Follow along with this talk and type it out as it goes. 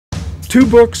Two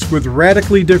books with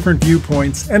radically different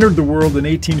viewpoints entered the world in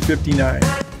 1859.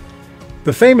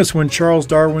 The famous one, Charles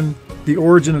Darwin, The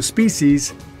Origin of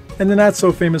Species, and the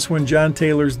not-so-famous one, John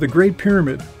Taylor's The Great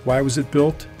Pyramid, Why Was It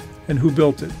Built and Who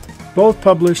Built It, both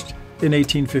published in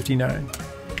 1859.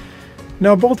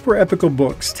 Now, both were epical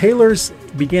books. Taylor's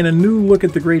began a new look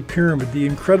at the Great Pyramid, the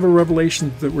incredible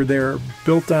revelations that were there,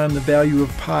 built on the value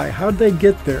of pi. How did they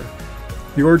get there?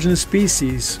 The Origin of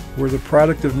Species were the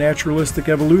product of naturalistic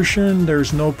evolution.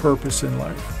 There's no purpose in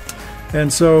life.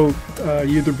 And so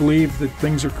you either believe that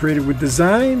things are created with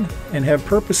design and have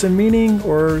purpose and meaning,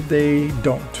 or they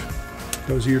don't.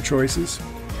 Those are your choices.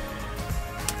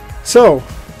 So,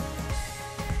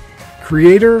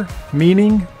 creator,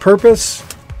 meaning, purpose,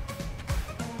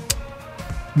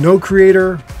 no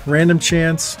creator, random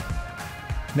chance,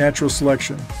 natural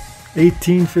selection.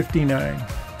 1859.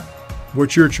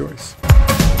 What's your choice?